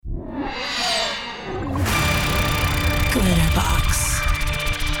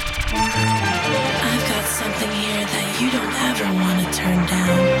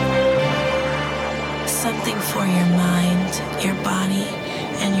for your mind, your body,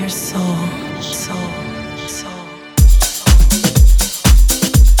 and your soul.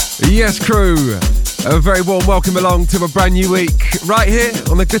 Yes, crew. A very warm welcome along to a brand new week right here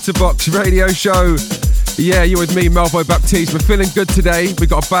on the Glitterbox Radio Show. Yeah, you with me, Melvo Baptiste. We're feeling good today. We've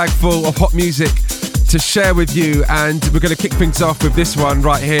got a bag full of hot music to share with you, and we're going to kick things off with this one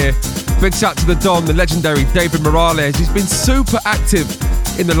right here. Big shout to the Don, the legendary David Morales. He's been super active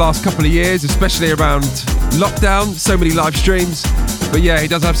in the last couple of years, especially around lockdown, so many live streams. But yeah, he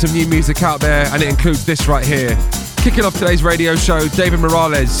does have some new music out there, and it includes this right here. Kicking off today's radio show, David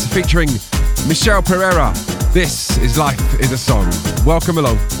Morales featuring Michelle Pereira. This is Life is a Song. Welcome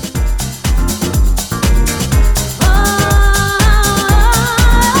along.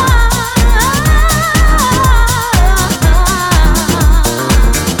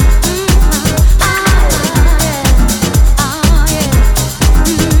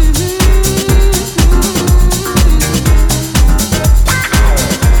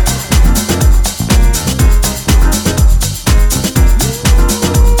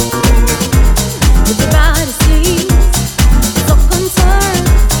 Everybody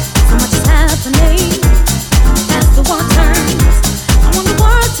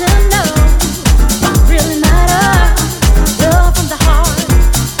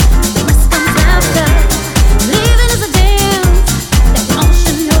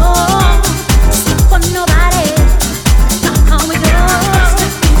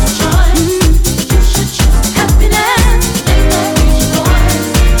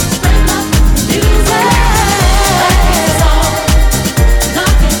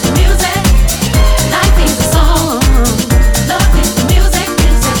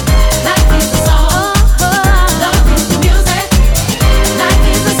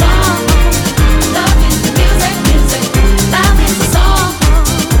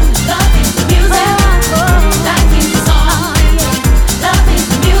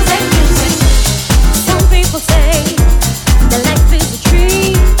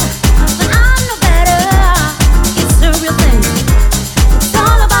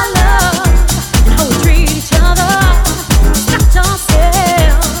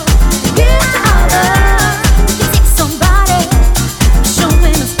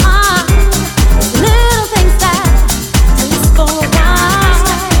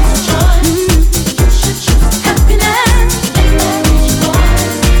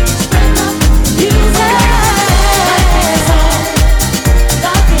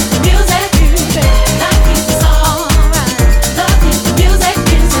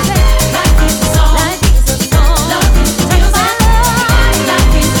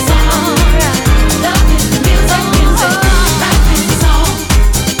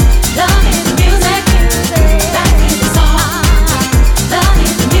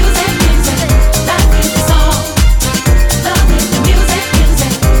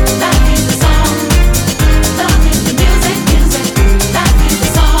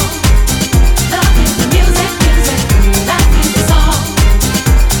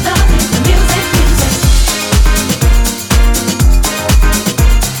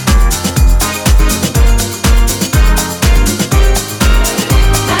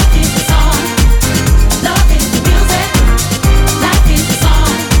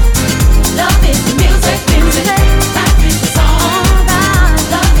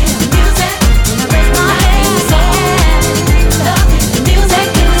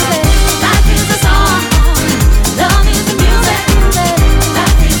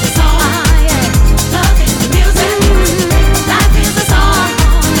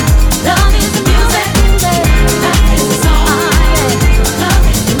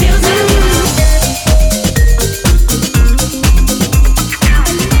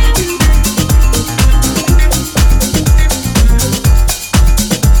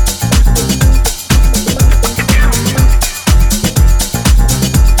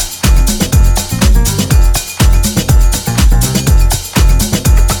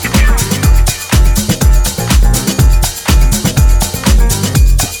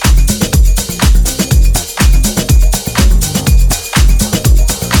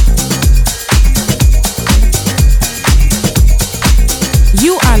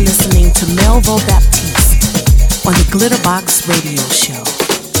seems so Melvo Baptiste on the Glitterbox Radio Show.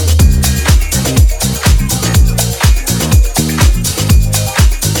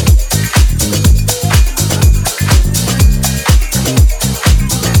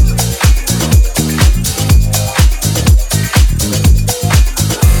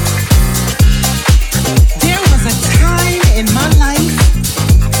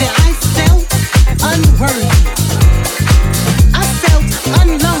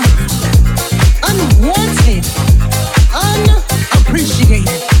 Unwanted.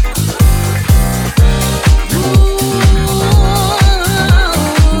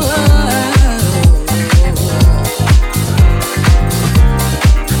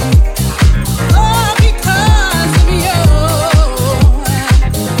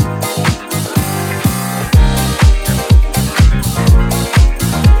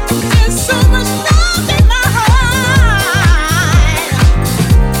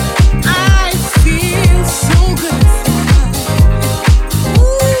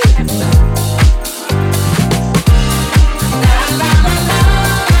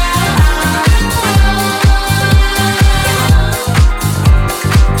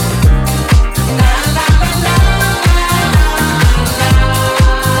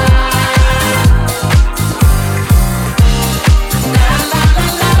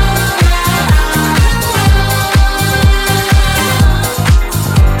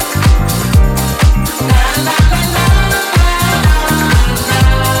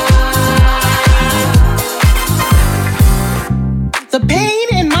 the pain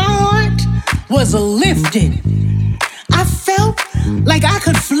in my heart was lifted. I felt like I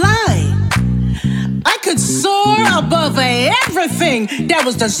could fly. I could soar above everything that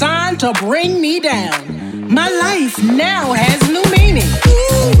was designed to bring me down. My life now has new meaning.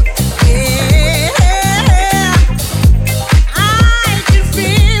 Ooh, yeah. I can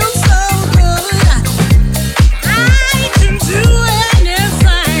feel so good. I can do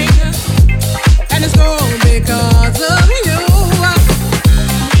anything. And it's all because of you.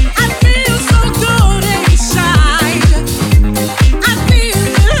 I feel so good inside. I feel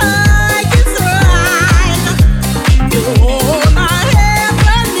that I can thrive. You're all I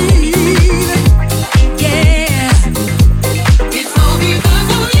ever need. Yeah. It's all because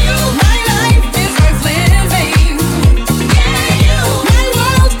of you. My life is worth living. Yeah, you. My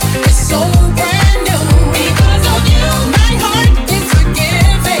world is so brand new. Because of you. My heart is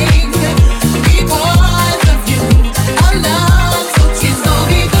forgiving. Because of you. A love so true. It's all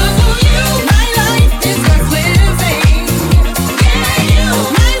because of you. My life is worth living. Yeah, you.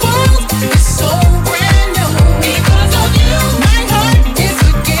 My world is so brand new. Because of you. My heart is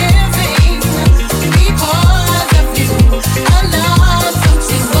forgiving. Because of you. A love so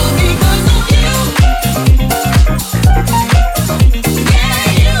true. It's all because of you. Yeah,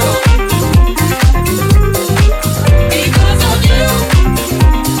 you. Because of you.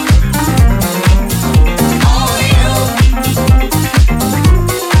 Oh, you.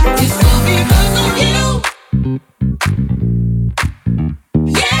 It's all because of you.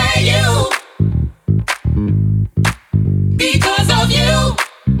 Yeah, you. Because of you.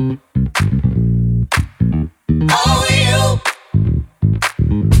 Oh, you.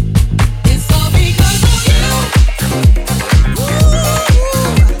 It's all because of you. Ooh,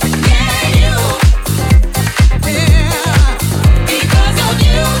 yeah, you. Yeah. Because of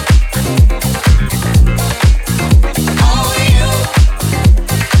you. Oh, you.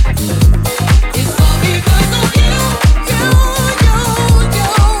 It's all because of you. You.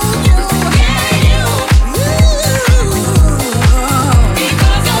 Yeah, you.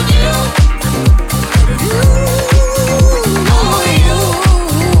 Because of you. Oh, you.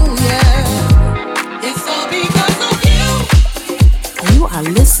 Yeah. It's all because of you. You are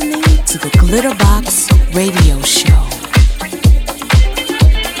listening to the Glitterbox Radio Show.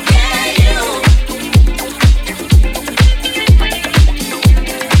 Yeah, you.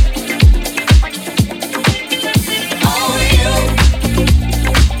 Oh, you.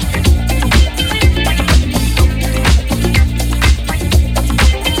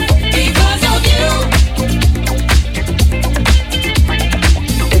 Because of you.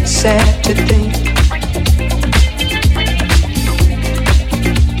 It's sad to think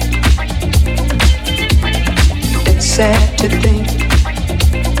it's sad to think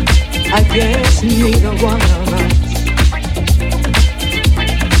I guess neither one of us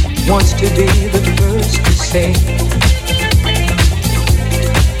wants to be the first to say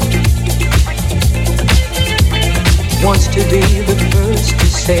wants to be the first to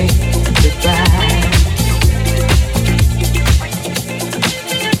say goodbye.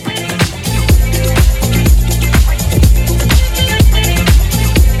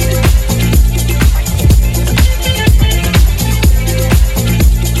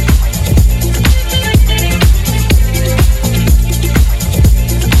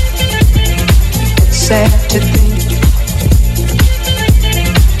 Sad to think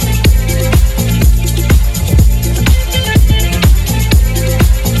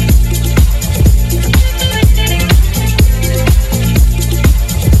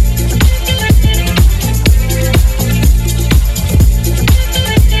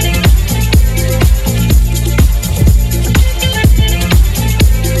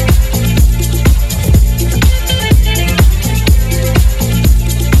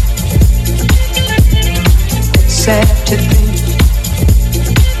sad to think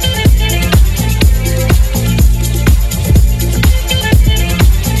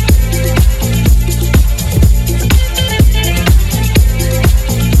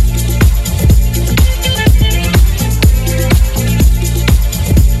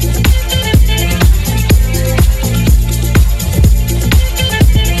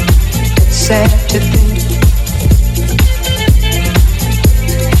sad to think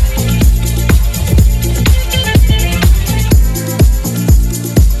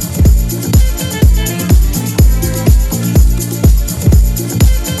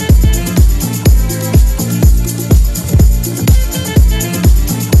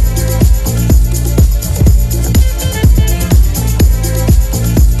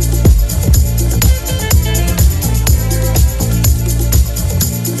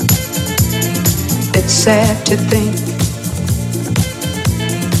sad to think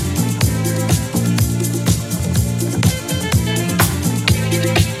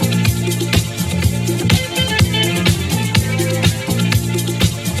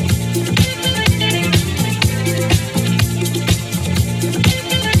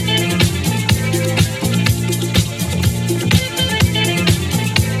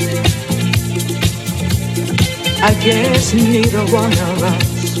guess neither one of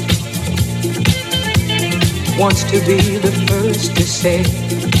us wants to be the first to say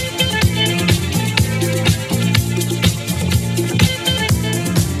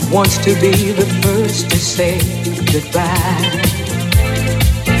wants to be the first to say goodbye.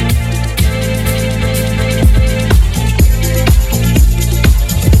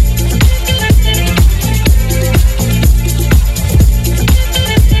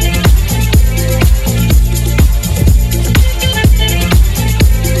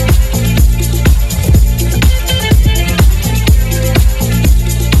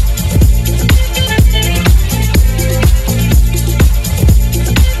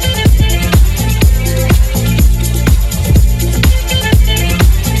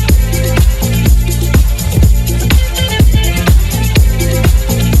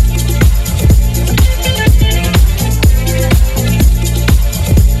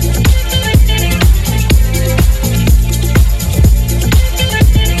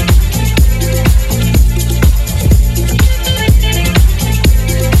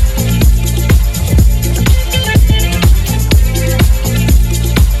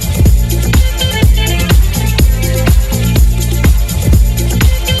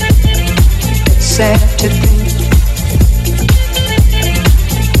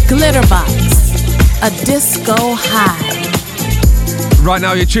 A disco high. Right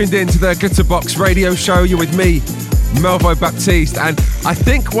now you're tuned in to the Glitterbox radio show. You're with me, Melvo Baptiste, and I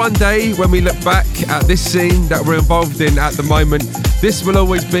think one day when we look back at this scene that we're involved in at the moment, this will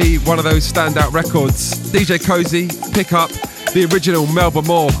always be one of those standout records. DJ Cozy, Pick Up, the original Melba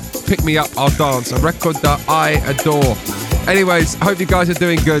Moore, Pick Me Up, I'll Dance, a record that I adore. Anyways, I hope you guys are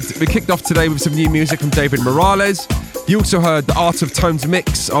doing good. We kicked off today with some new music from David Morales. You also heard the Art of Tone's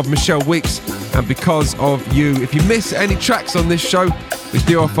mix of Michelle Weeks and Because of You. If you miss any tracks on this show, we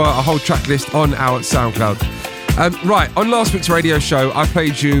do offer a whole track list on our SoundCloud. Right, on last week's radio show, I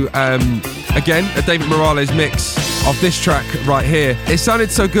played you, again, a David Morales mix of this track right here. It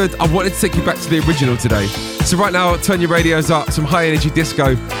sounded so good, I wanted to take you back to the original today. So right now, turn your radios up, some high energy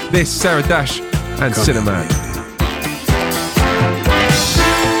disco. This, Sarah Dash and Cinnamon.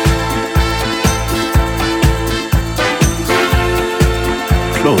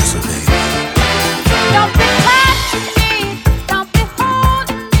 Closer, baby. Don't be touching me, don't be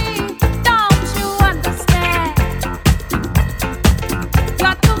holding me, don't you understand?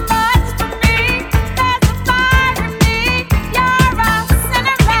 You're too much for me, there's a fire in me, you're a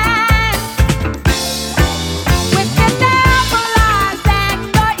cinnamon. With your devil eyes and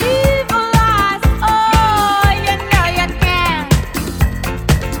your evil eyes, oh, you know you can.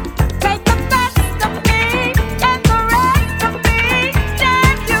 Take the best of me and the rest of me,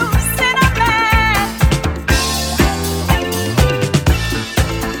 damn you cinnamon.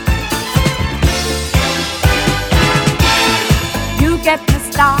 You get me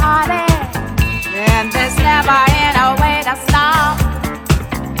started, and there's never any way to stop.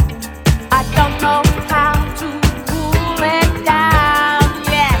 I don't know how to cool it down.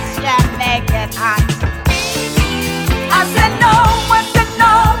 Yes, you make it hot. I said no, I said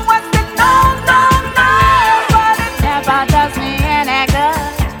no, I said no, no, no, but it never does me any good.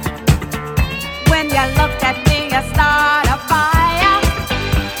 When you look at me, you start a fire.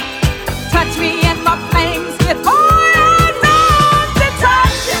 Touch me and my flames get higher. Don't be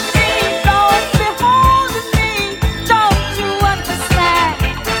touching me, don't be holding me, don't you understand?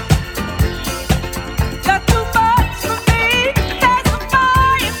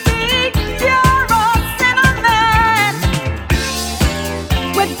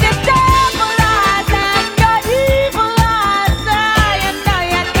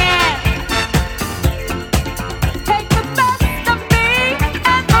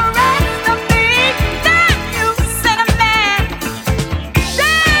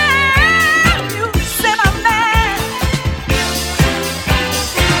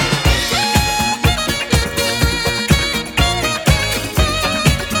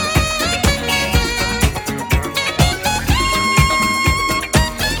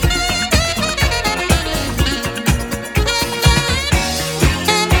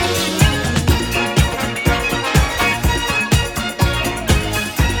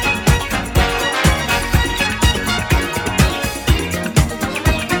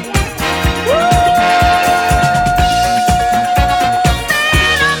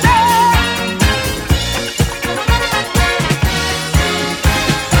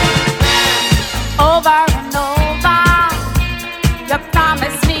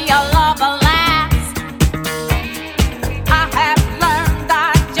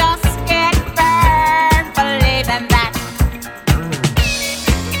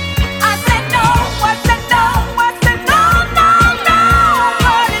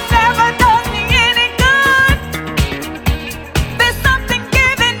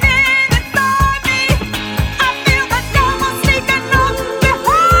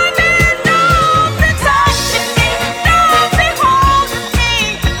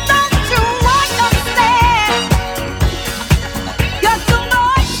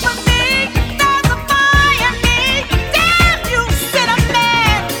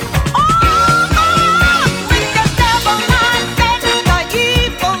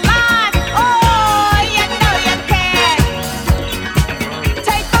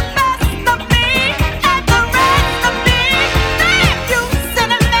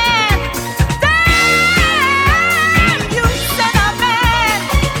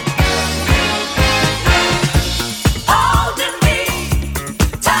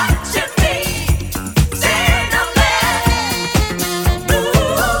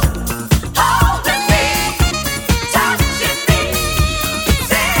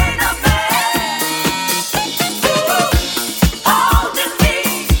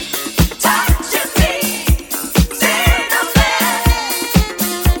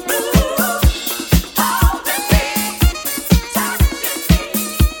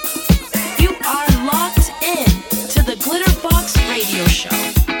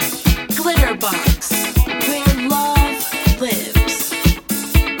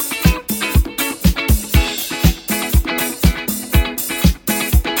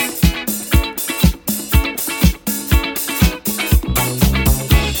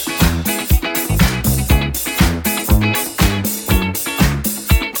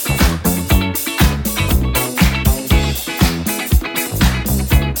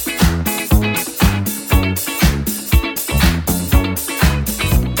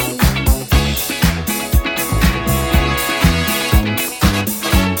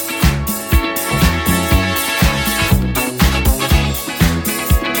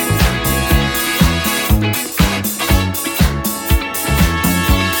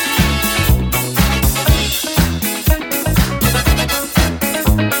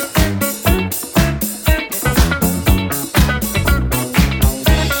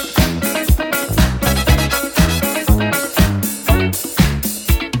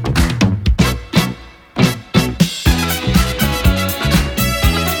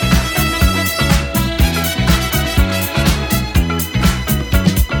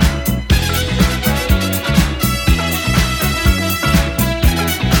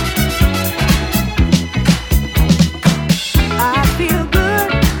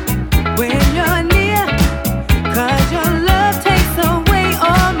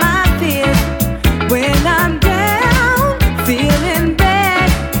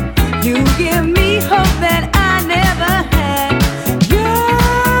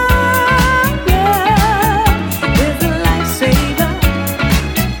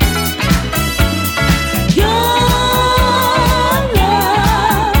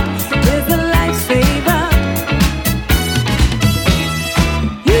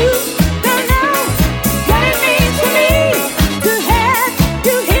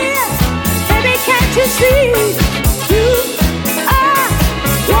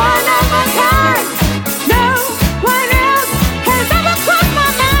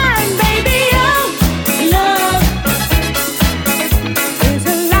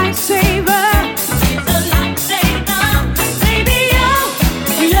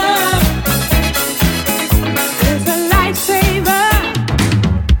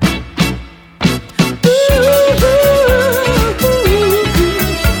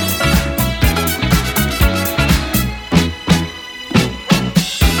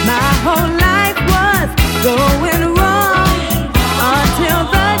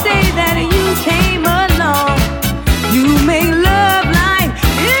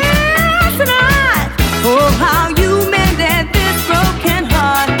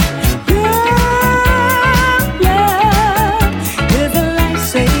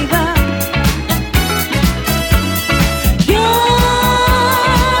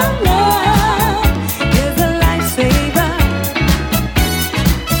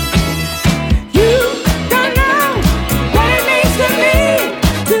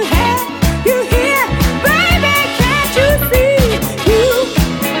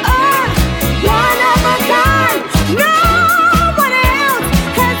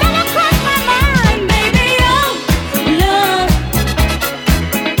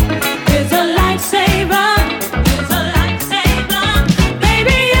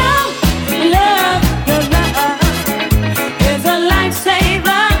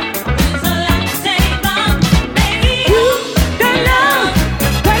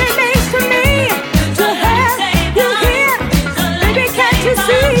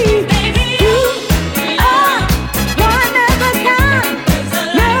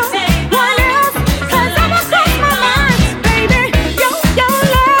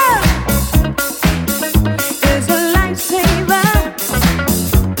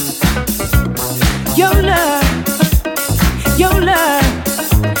 Your love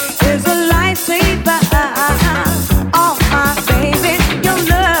is a lifesaver. Oh my baby, your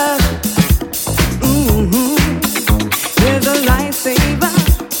love, is a lifesaver.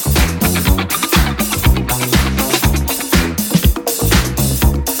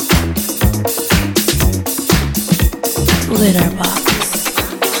 Glitterbox.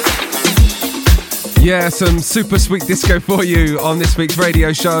 Yeah, some super sweet disco for you on this week's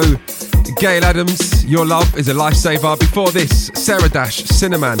radio show. Gail Adams, Your Love is a Lifesaver. Before this, Sarah Dash,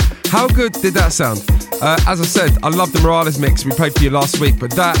 Cinnamon. How good did that sound? As I said, I love the Morales mix we played for you last week, but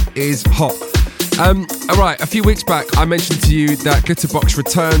that is hot. Alright, a few weeks back I mentioned to you that Glitterbox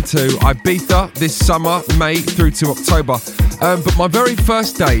returned to Ibiza this summer, May through to October. But my very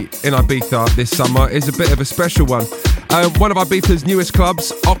first date in Ibiza this summer is a bit of a special one. One of Ibiza's newest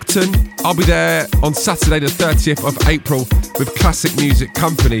clubs, Octon. I'll be there on Saturday the 30th of April with Classic Music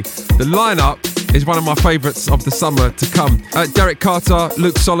Company. The lineup is one of my favourites of the summer to come. Derek Carter,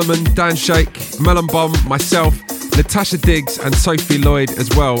 Luke Solomon, Dan Shake, Melon Bomb, myself, Natasha Diggs and Sophie Lloyd as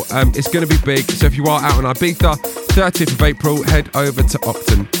well. It's going to be big, so if you are out on Ibiza, 30th of April, head over to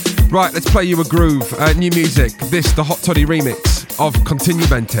Octon. Right, let's play you a groove. New music. This, the Hot Toddy remix of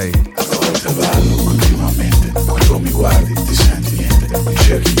Continuamente. Quando mi guardi ti senti niente, mi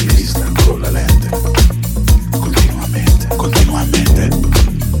cerchi di vista con la lente, continuamente, continuamente.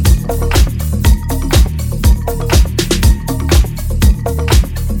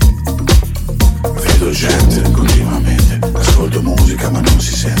 Vedo gente continuamente, ascolto musica ma non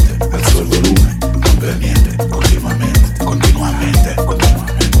si sente, alzo il volume, non per niente, continuamente, continuamente, continuamente.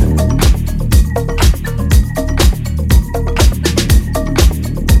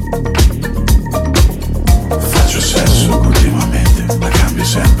 Sesso continuamente, la cambio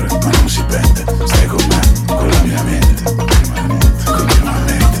sempre, ma non si pente. Stai con me, con la mia mente, continuamente, continuamente.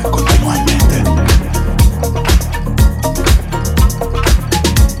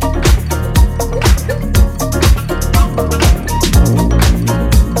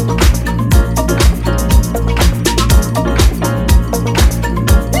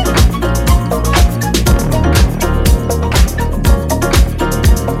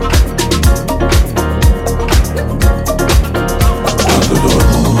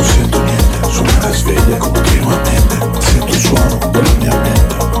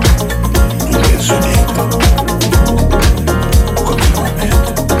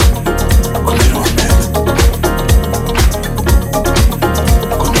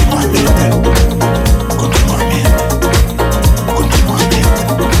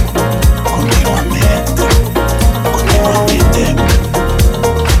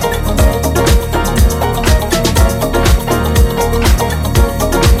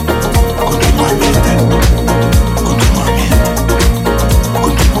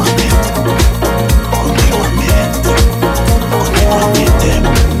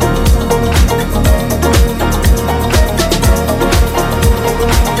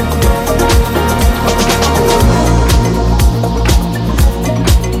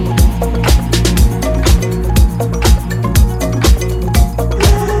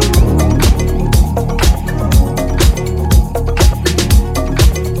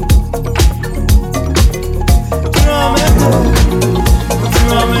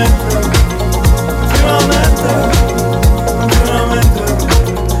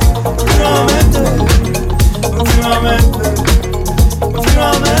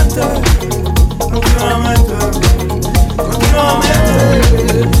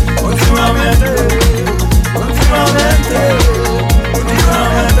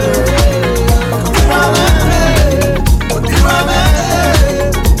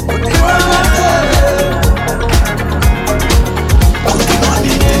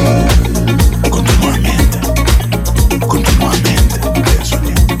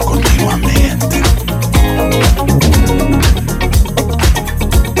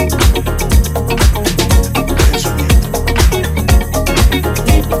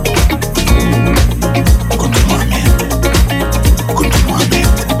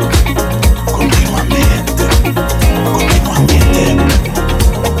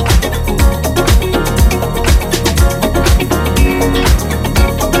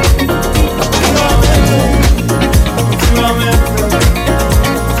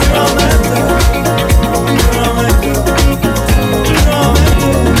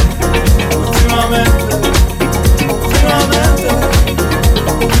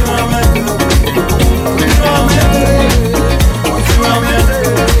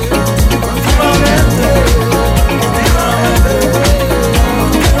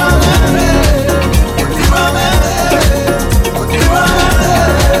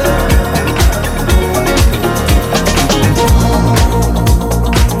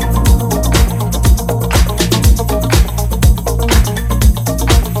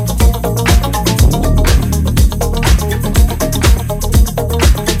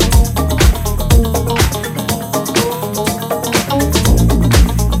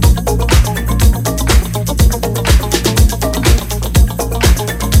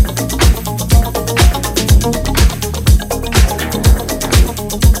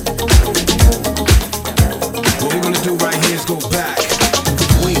 Let's go back,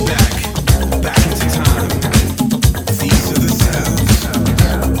 way back, back into time. These are the sounds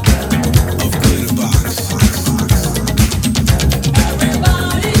of Glitterbox.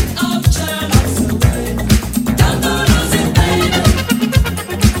 Everybody up, turn us away. Don't go losing, baby.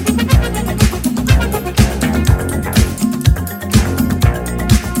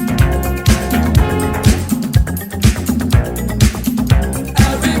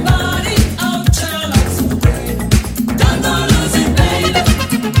 Everybody up, turn us away. Don't go losing, baby.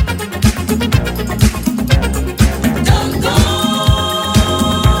 Don't go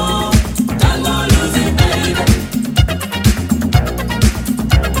losing, baby.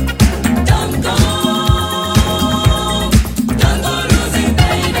 Don't go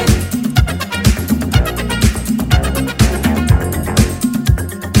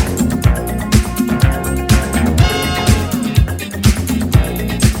losing, baby.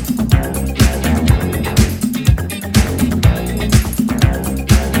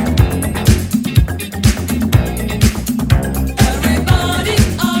 Everybody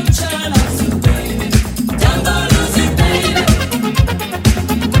up, turn us away. Don't go losing, baby.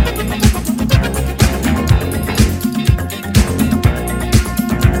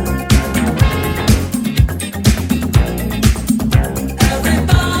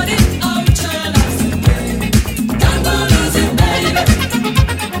 Everybody up, turn us away. Don't go losing, baby.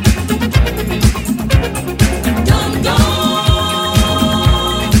 Don't go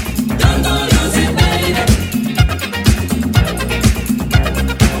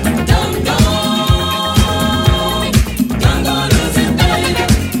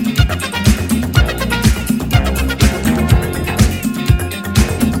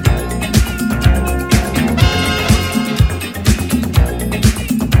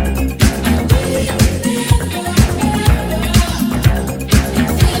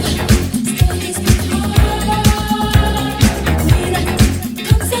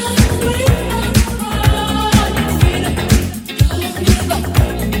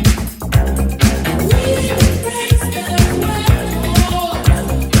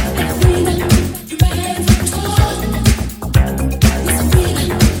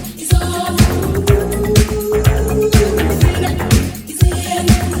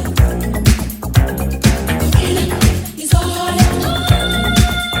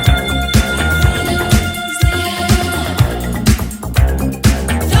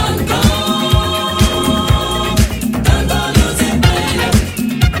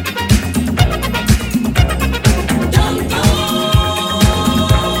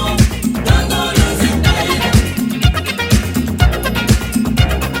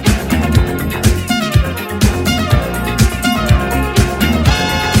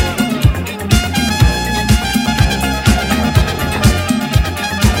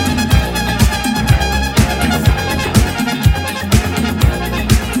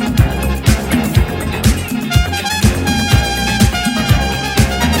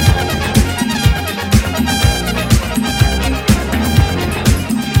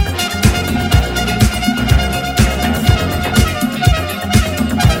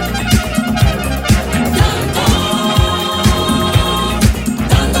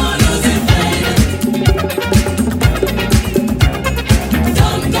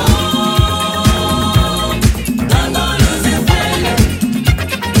baby. Don't go losing,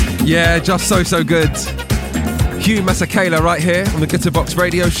 baby. Yeah, just so good. Hugh Masekela right here on the Glitterbox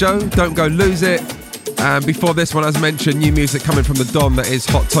Radio Show. Don't go lose it. And before this one, as mentioned, new music coming from the Don, that is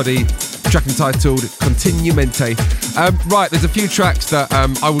Hot Toddy, track entitled Continuamente. Right, there's a few tracks that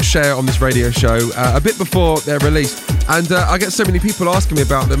I will share on this radio show a bit before they're released. And I get so many people asking me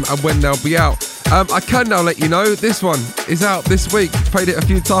about them and when they'll be out. I can now let you know this one is out this week. Played it a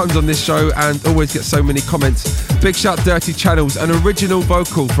few times on this show and always get so many comments. Big shout Dirty Channels, an original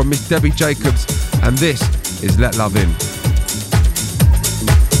vocal from Miss Debbie Jacobs, and this is Let Love In.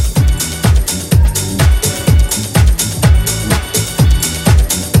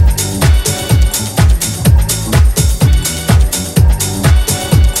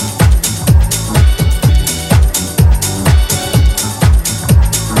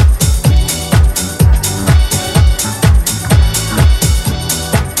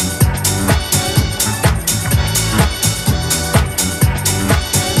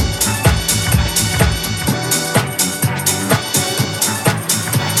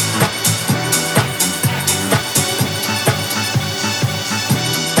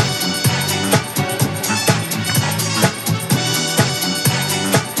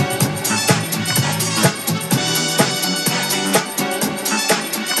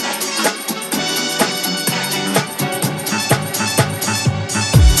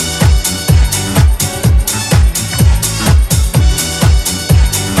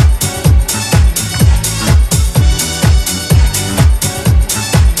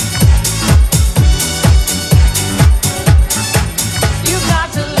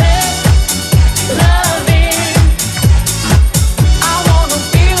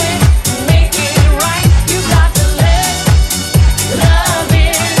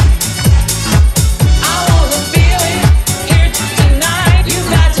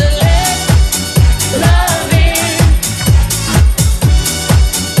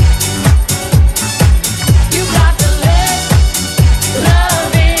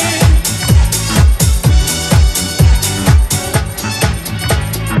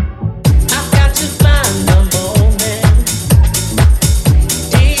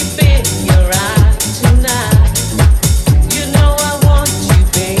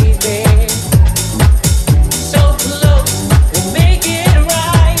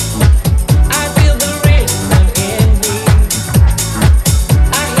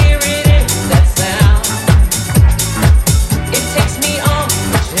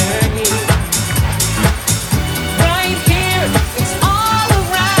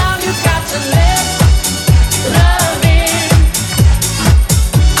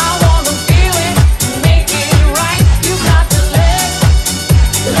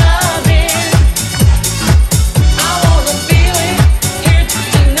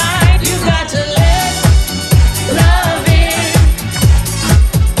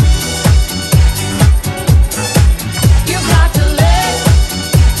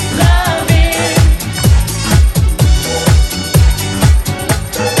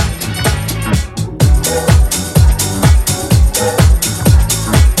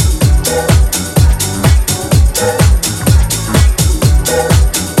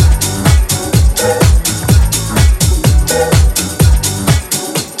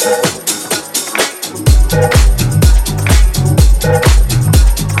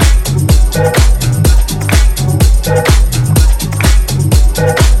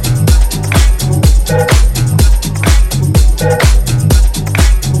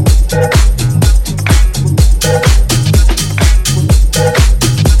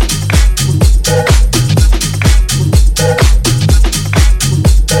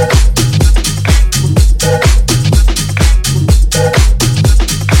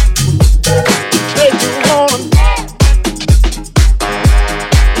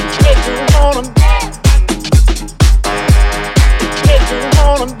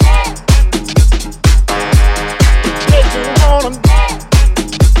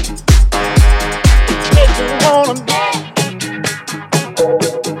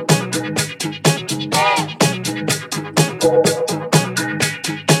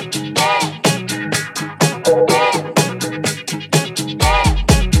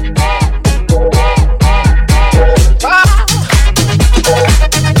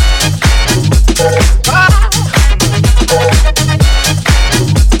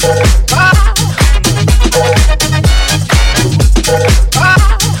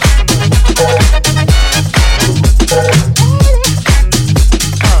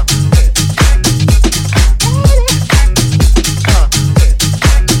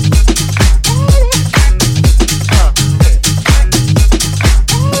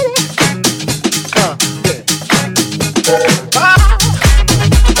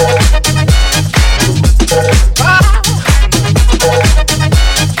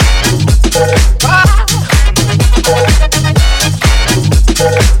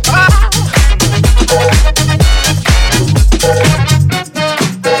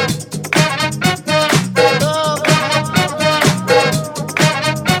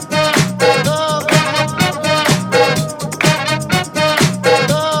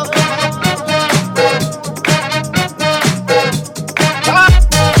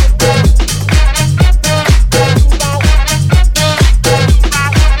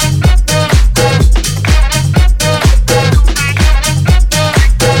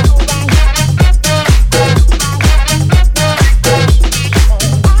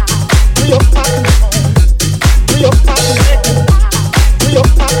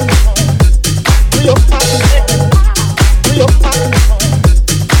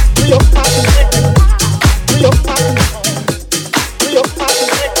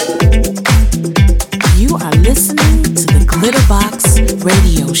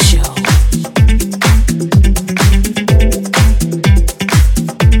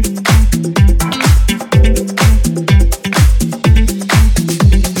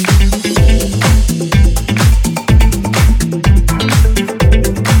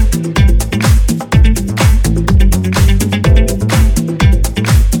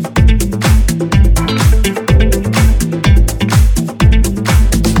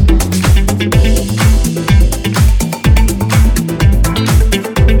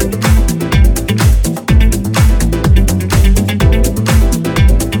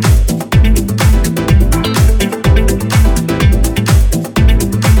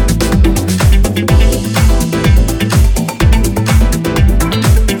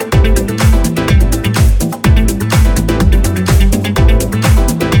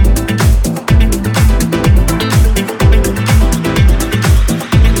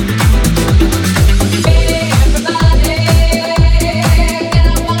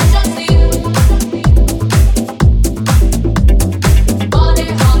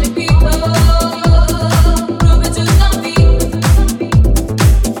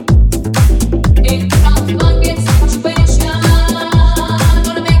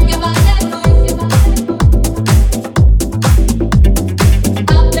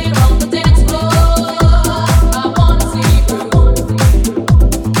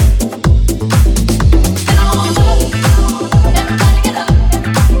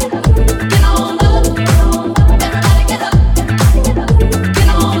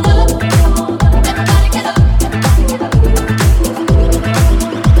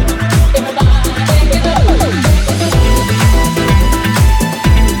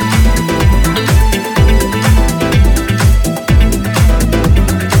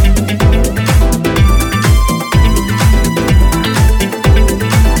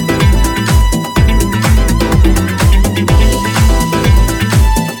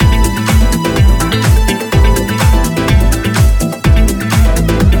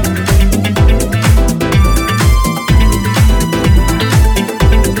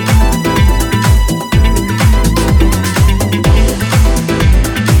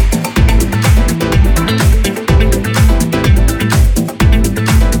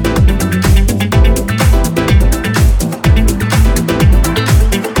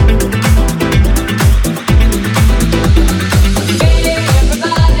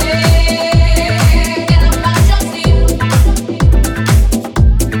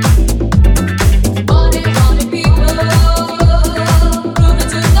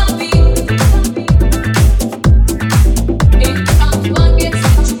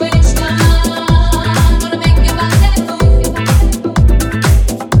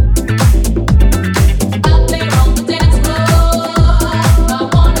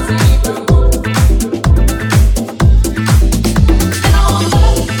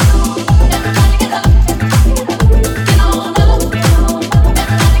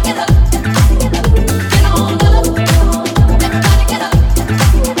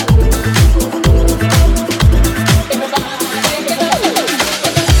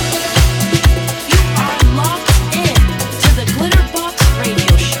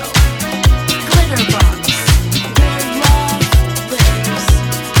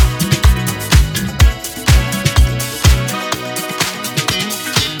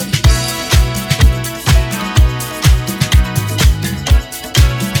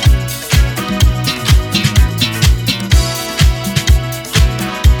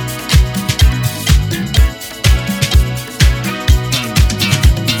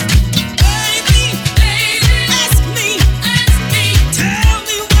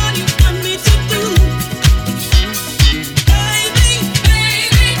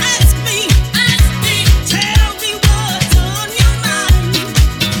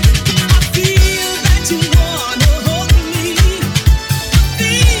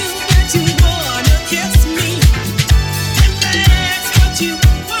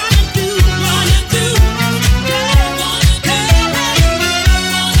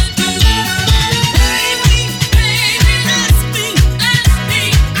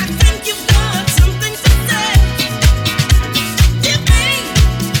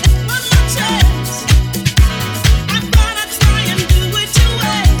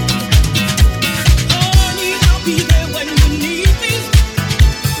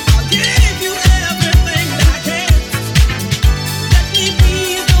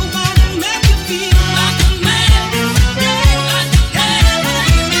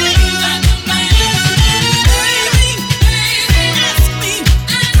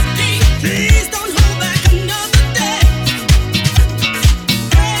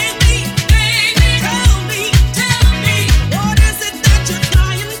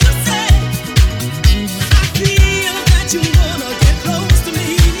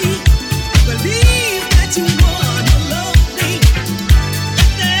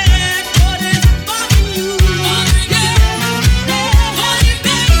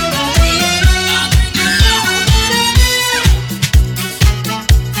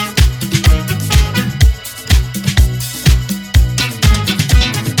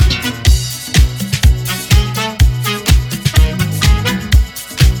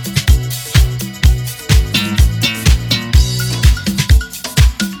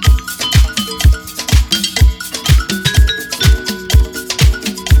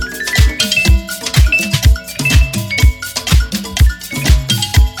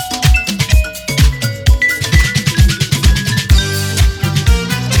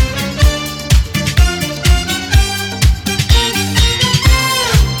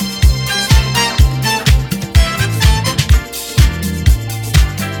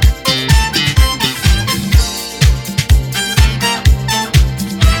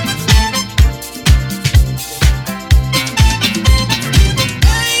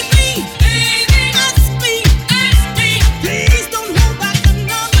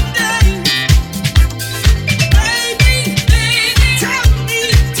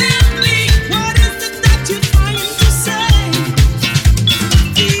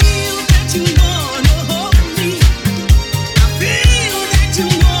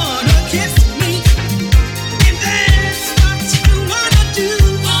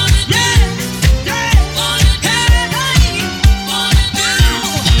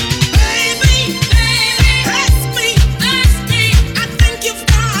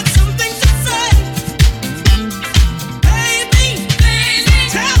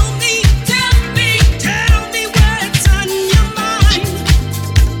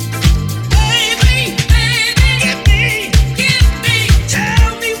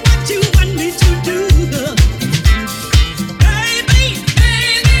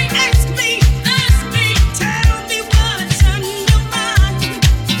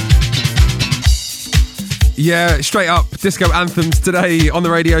 Yeah, straight up disco anthems today on the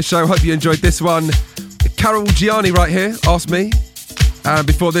radio show. Hope you enjoyed this one. Carol Gianni right here, Ask Me. And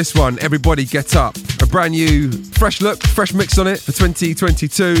before this one, Everybody Get Up. A brand new, fresh look, fresh mix on it for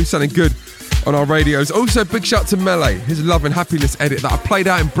 2022. Sounding good on our radios. Also, big shout to Melee, his Love and Happiness edit that I played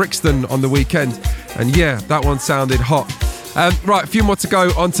out in Brixton on the weekend. And yeah, that one sounded hot. Right, a few more to go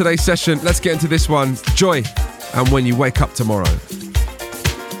on today's session. Let's get into this one. Joy, and When You Wake Up Tomorrow.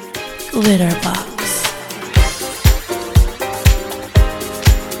 Glitterbox.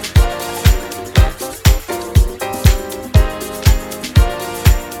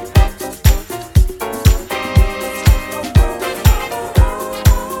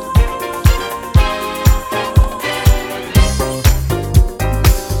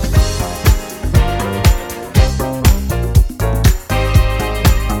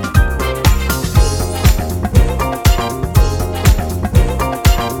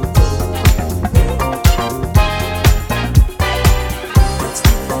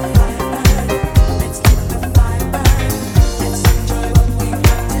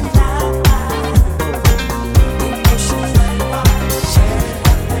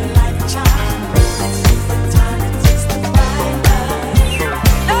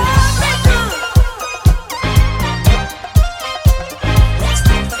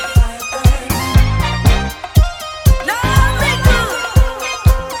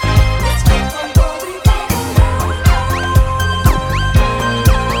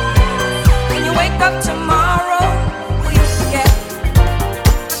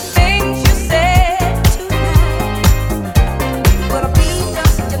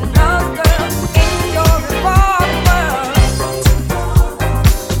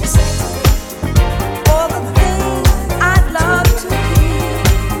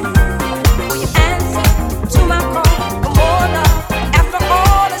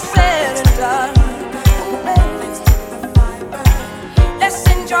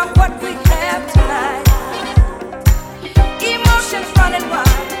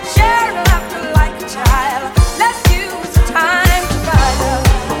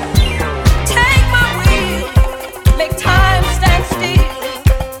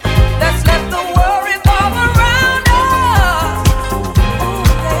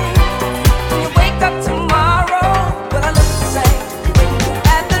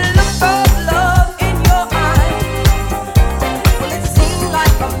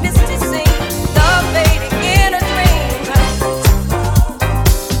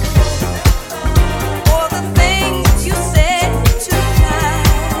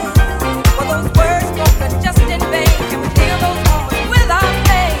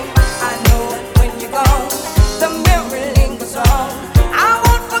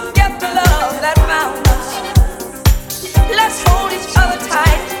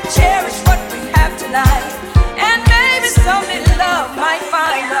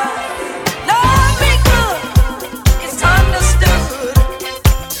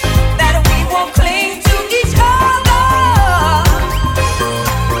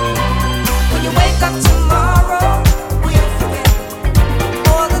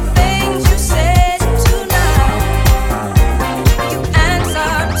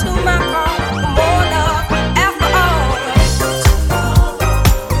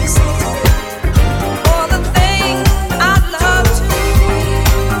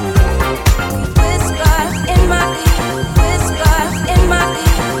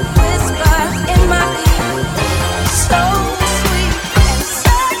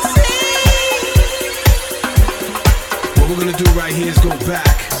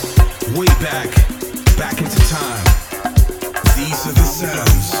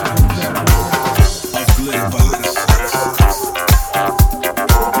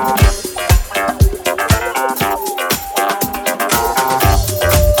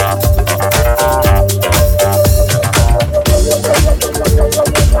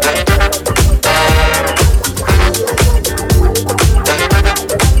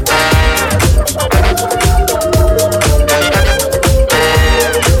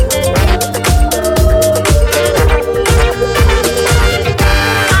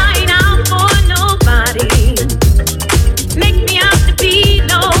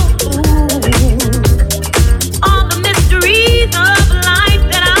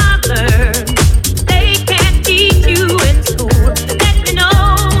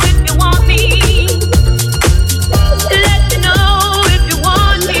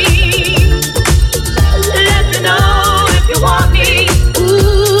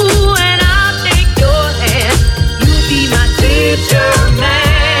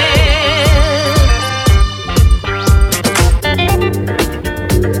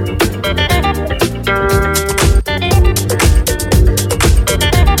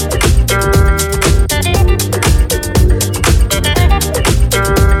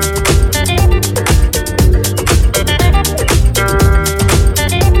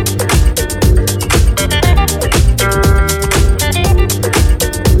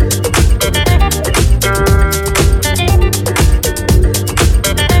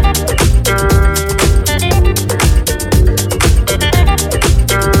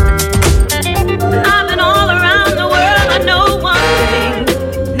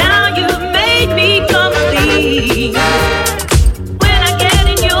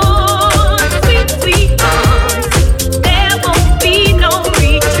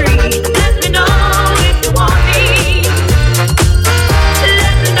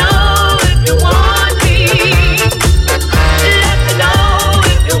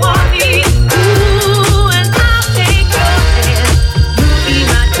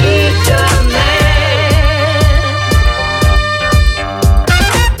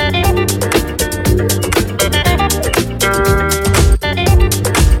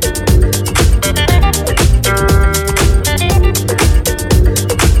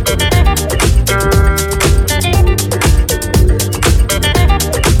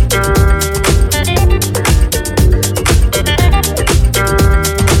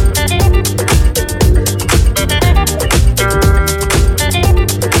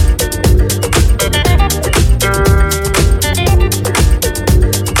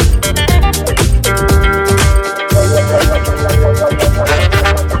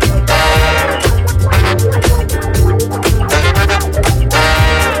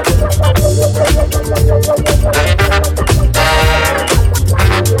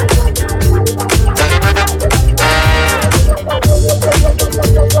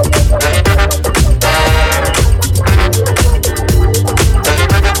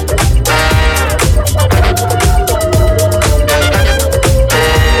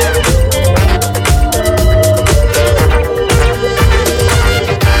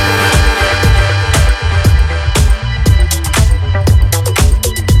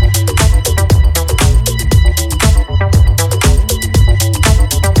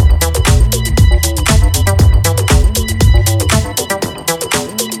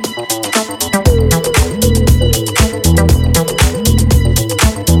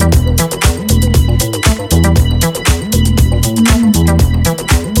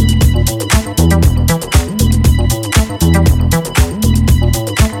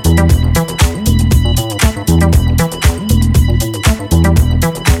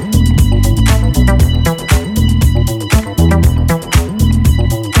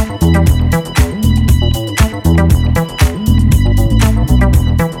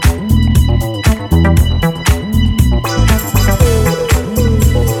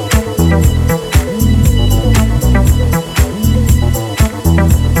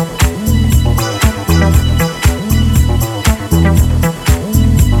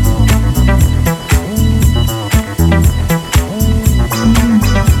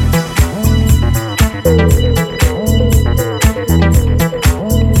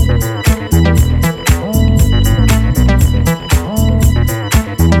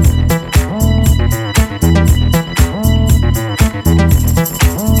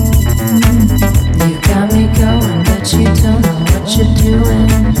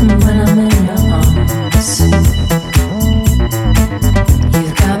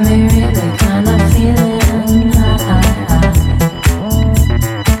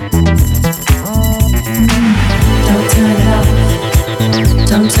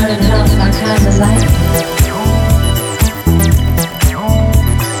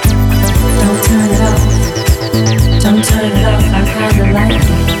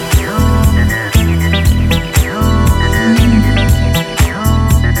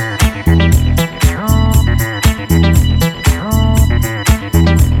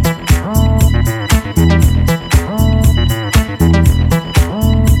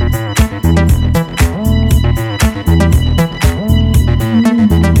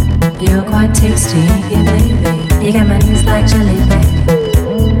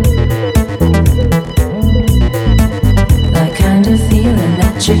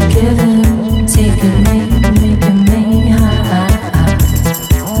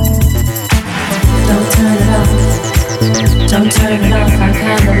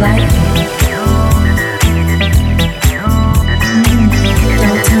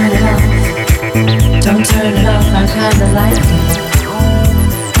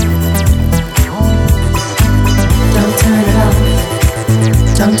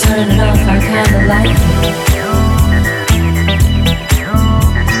 Don't turn it off, I kinda like it.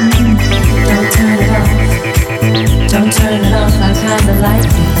 Don't turn it off. Don't turn it off, I kinda like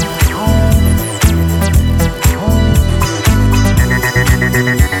it.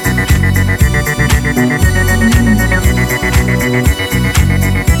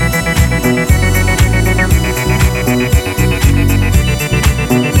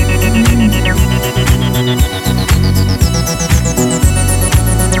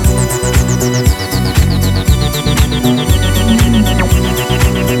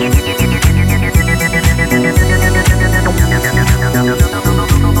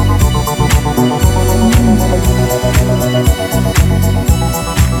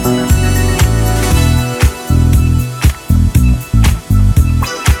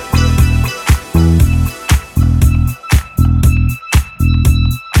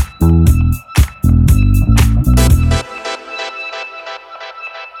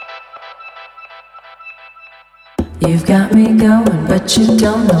 You've got me going, but you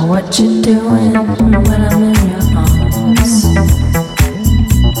don't know what you're doing when I'm in your arms.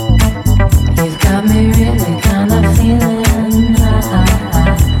 You've got me really kind of feeling high.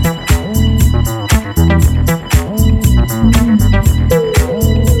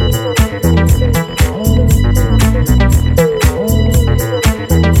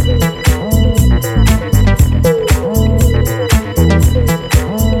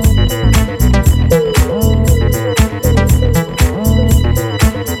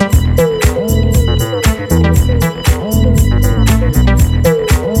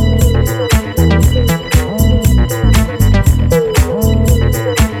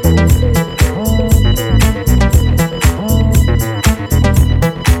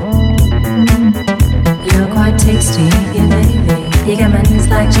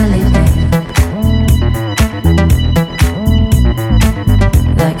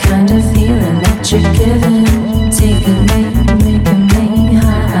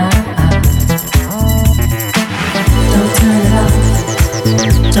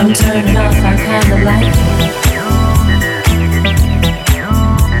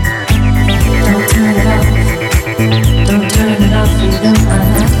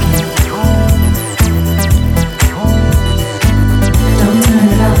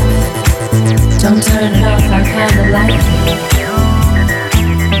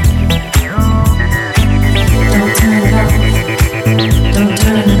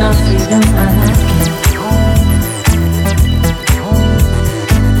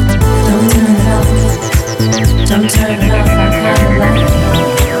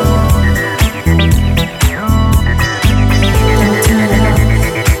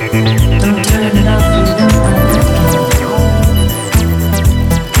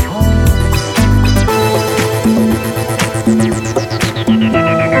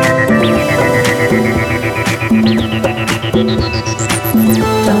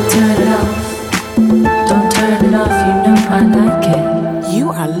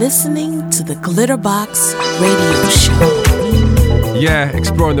 Glitterbox Radio Show. Yeah,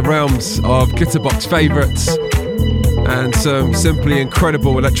 exploring the realms of Glitterbox favourites and some simply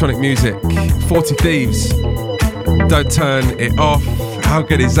incredible electronic music. 40 Thieves, Don't Turn It Off. How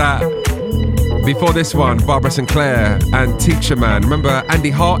good is that? Before this one, Barbara Sinclair and Teacher Man. Remember Andy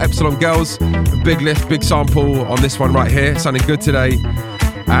Hart, Epsilon Girls? Big lift, big sample on this one right here. Sounding good today.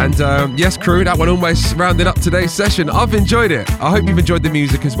 And yes, crew, that one almost rounded up today's session. I've enjoyed it. I hope you've enjoyed the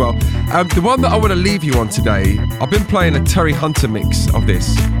music as well. The one that I want to leave you on today, I've been playing a Terry Hunter mix of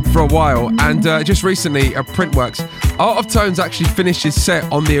this for a while, and just recently at Printworks, Art of Tones actually finished his set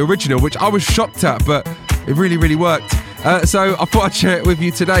on the original, which I was shocked at, but it really, really worked. So I thought I'd share it with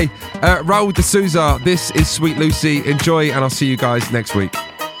you today. Raul de Souza, this is Sweet Lucy. Enjoy, and I'll see you guys next week.